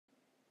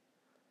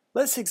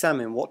Let's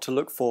examine what to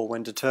look for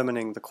when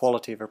determining the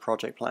quality of a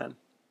project plan.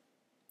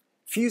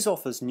 Fuse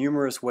offers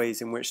numerous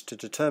ways in which to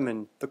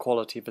determine the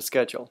quality of a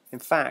schedule. In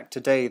fact,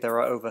 today there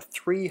are over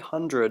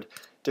 300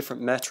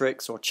 different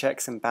metrics or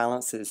checks and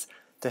balances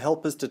to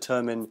help us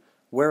determine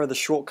where are the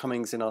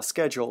shortcomings in our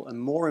schedule,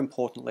 and more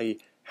importantly,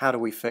 how do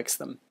we fix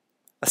them.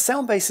 A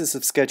sound basis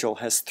of schedule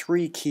has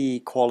three key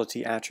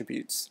quality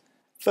attributes.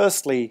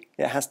 Firstly,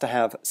 it has to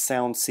have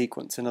sound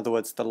sequence. In other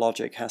words, the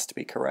logic has to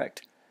be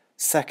correct.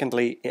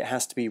 Secondly, it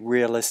has to be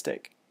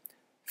realistic.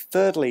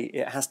 Thirdly,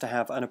 it has to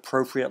have an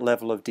appropriate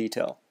level of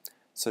detail.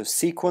 So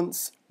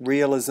sequence,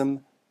 realism,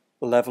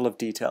 level of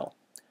detail.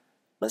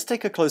 Let's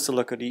take a closer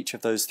look at each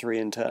of those three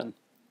in turn.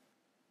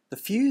 The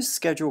Fuse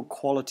Schedule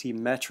Quality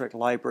Metric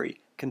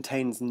Library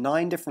contains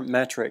 9 different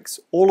metrics,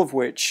 all of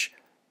which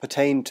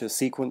pertain to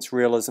sequence,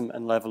 realism,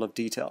 and level of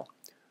detail.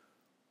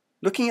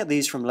 Looking at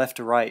these from left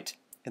to right,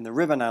 in the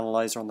ribbon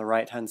analyzer on the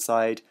right-hand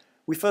side,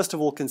 we first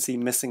of all can see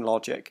missing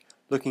logic,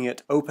 looking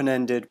at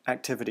open-ended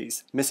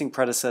activities, missing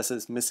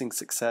predecessors, missing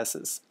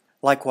successors.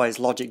 Likewise,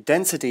 logic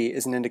density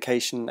is an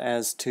indication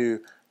as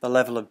to the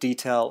level of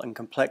detail and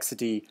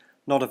complexity,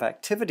 not of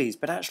activities,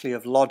 but actually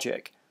of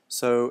logic.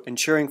 So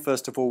ensuring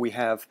first of all we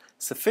have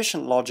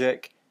sufficient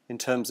logic in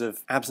terms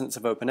of absence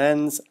of open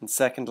ends, and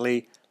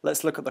secondly,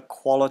 let's look at the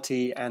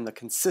quality and the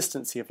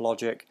consistency of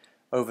logic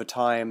over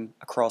time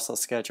across our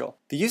schedule.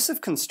 The use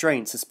of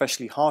constraints,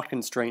 especially hard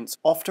constraints,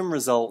 often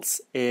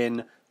results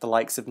in the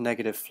likes of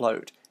negative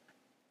float.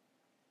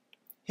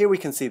 Here we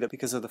can see that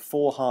because of the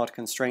 4 hard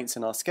constraints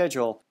in our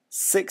schedule,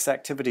 6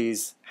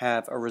 activities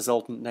have a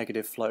resultant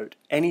negative float.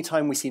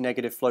 Anytime we see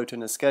negative float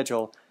in a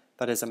schedule,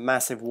 that is a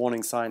massive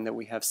warning sign that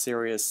we have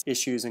serious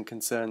issues and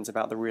concerns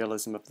about the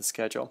realism of the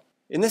schedule.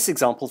 In this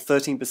example,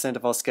 13%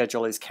 of our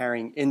schedule is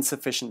carrying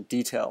insufficient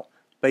detail.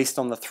 Based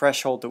on the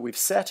threshold that we've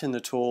set in the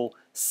tool,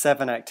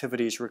 7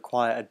 activities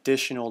require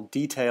additional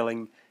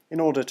detailing in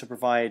order to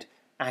provide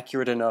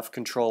accurate enough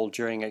control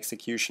during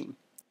execution.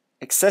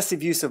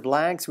 Excessive use of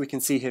lags, we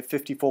can see here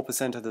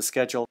 54% of the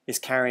schedule is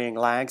carrying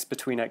lags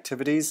between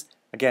activities.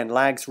 Again,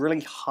 lags really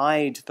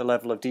hide the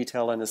level of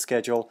detail in a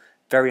schedule.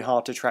 Very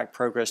hard to track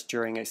progress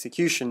during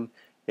execution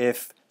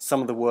if some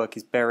of the work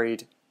is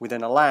buried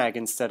within a lag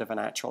instead of an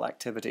actual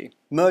activity.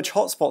 Merge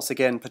hotspots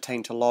again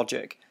pertain to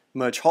logic.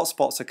 Merge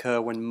hotspots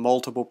occur when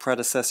multiple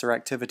predecessor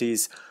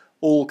activities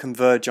all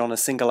converge on a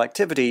single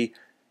activity,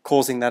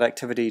 causing that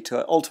activity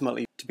to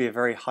ultimately be a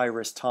very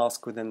high-risk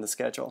task within the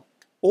schedule.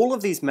 All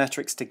of these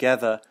metrics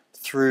together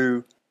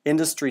through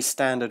industry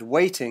standard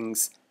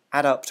weightings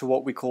add up to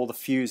what we call the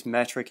Fuse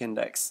Metric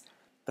Index.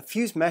 The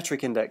Fuse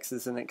Metric Index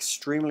is an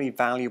extremely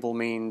valuable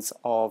means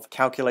of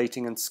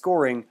calculating and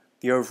scoring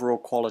the overall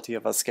quality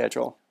of our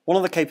schedule. One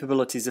of the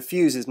capabilities of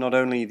Fuse is not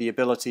only the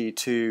ability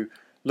to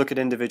look at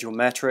individual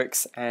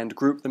metrics and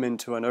group them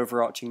into an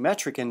overarching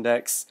metric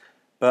index,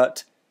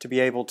 but to be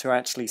able to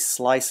actually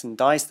slice and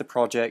dice the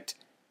project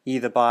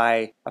either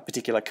by a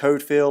particular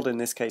code field, in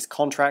this case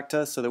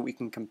contractor, so that we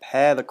can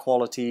compare the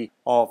quality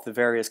of the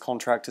various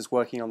contractors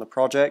working on the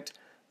project.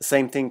 The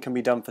same thing can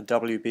be done for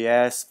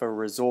WBS, for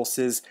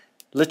resources,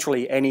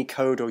 literally any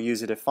code or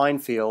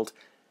user-defined field.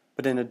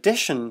 But in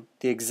addition,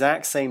 the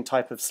exact same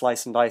type of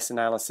slice and dice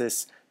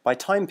analysis by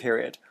time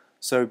period.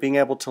 So being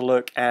able to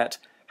look at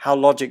how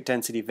logic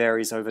density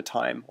varies over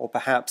time, or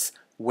perhaps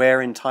where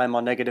in time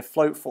our negative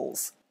float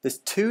falls. This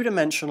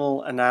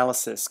two-dimensional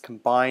analysis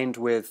combined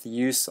with the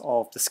use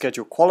of the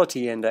Schedule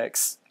Quality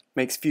Index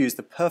makes Fuse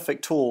the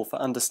perfect tool for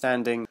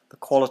understanding the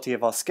quality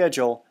of our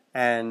schedule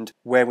and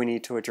where we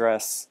need to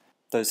address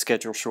those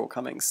schedule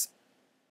shortcomings.